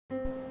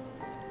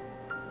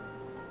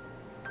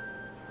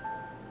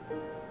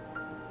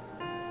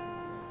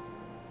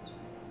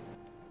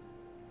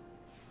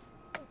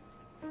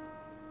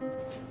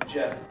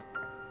Jeff.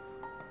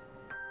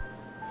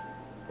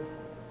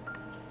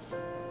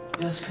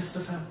 Yes,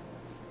 Christopher.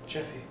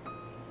 Jeffy.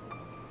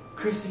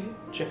 Chrissy.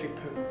 Jeffy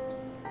Pooh.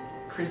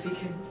 Chrissy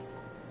Kins.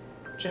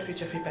 Jeffy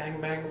Bang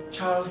Bang.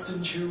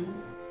 Charleston Chew.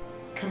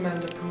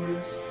 Commander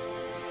Poolius.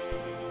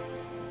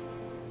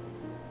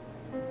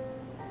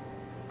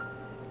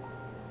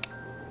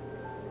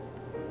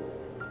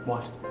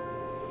 What?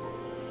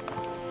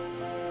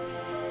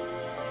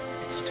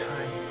 It's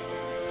time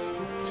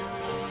to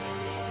imposter me.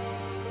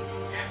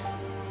 Yes.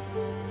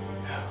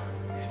 No,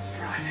 it's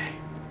Friday.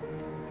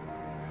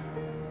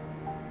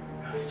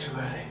 No, it's too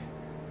early.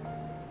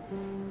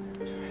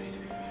 Too early to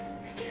be Friday.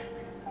 It can't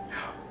be.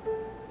 No.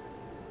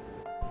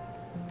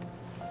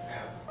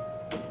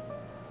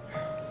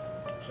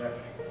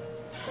 Jeffrey,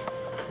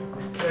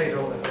 we've played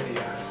all the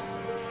videos.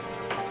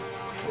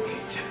 We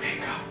need to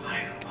make our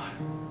final one.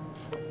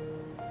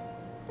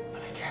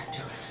 But I can't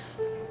do it.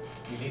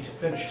 You need to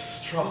finish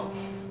strong.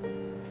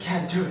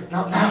 Can't do it,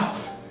 not now.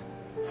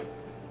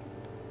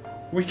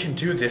 We can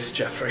do this,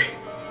 Jeffrey.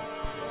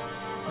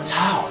 But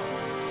how?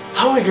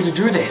 How are we going to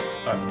do this?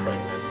 I'm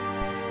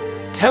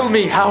pregnant. Tell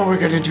me how we're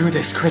going to do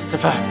this,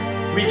 Christopher.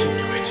 We can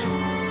do it.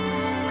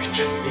 We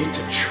just need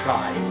to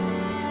try. We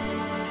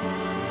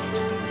need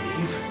to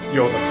believe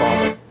you're the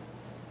father.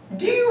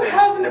 Do you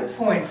have an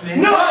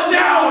appointment? Not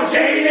now,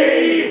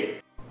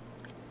 Janie!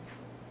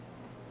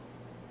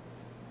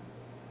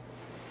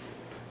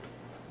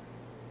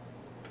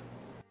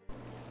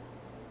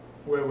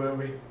 Where were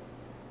we?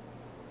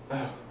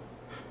 Oh,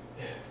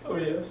 yes. Oh,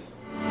 yes.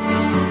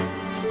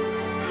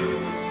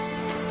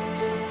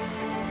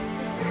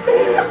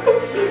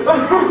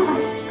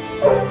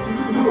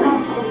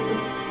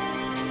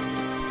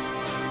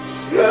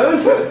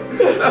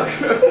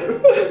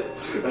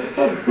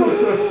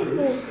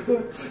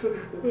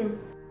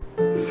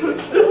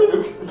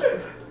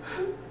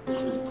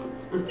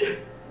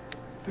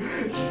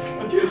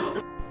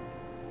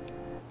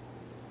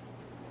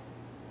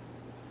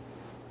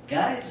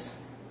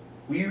 Guys,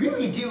 we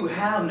really do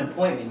have an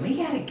appointment. We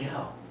gotta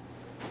go.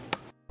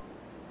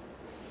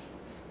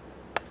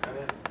 Oh,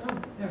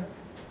 yeah.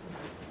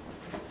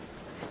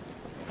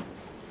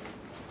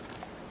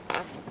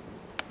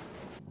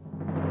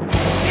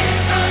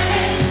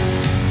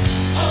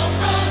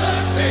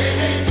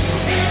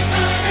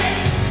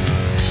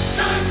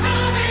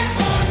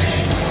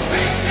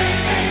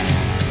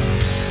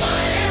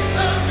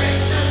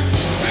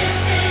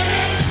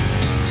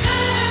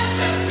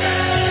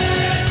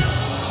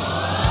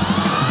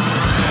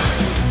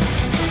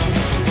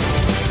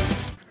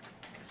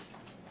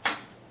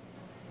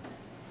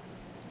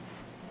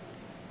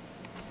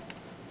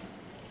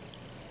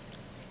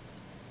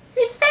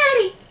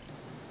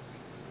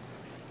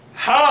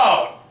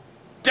 How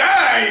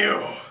dare you!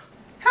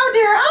 How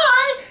dare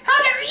I? How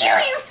dare you,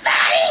 you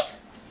fatty!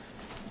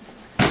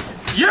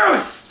 You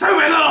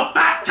stupid little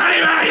fat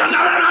teddy bear! You'll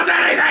never amount to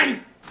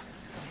anything!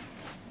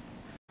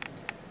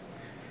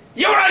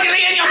 You're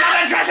ugly in your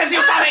mother dresses,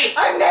 you fatty!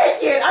 I'm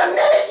naked! I'm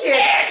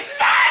naked!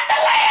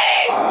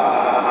 Exasperate!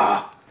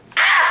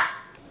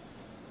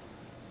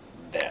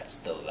 That's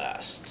the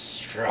last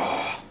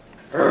straw.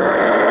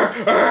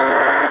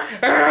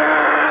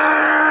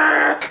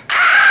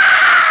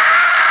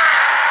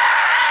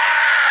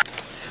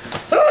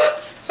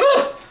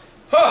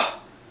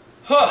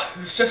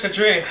 It was just a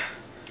dream.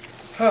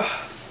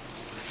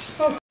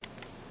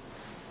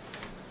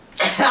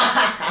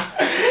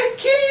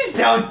 Kitties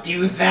don't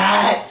do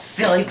that,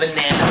 silly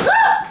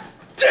banana.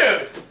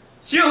 Dude,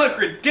 you look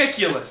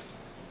ridiculous.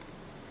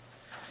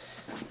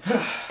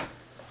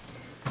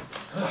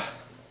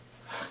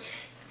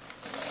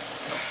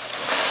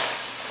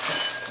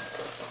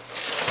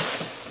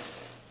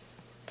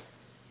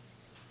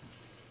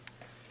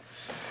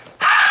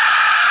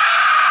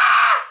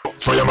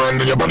 For your mind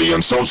and your body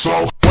and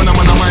soul.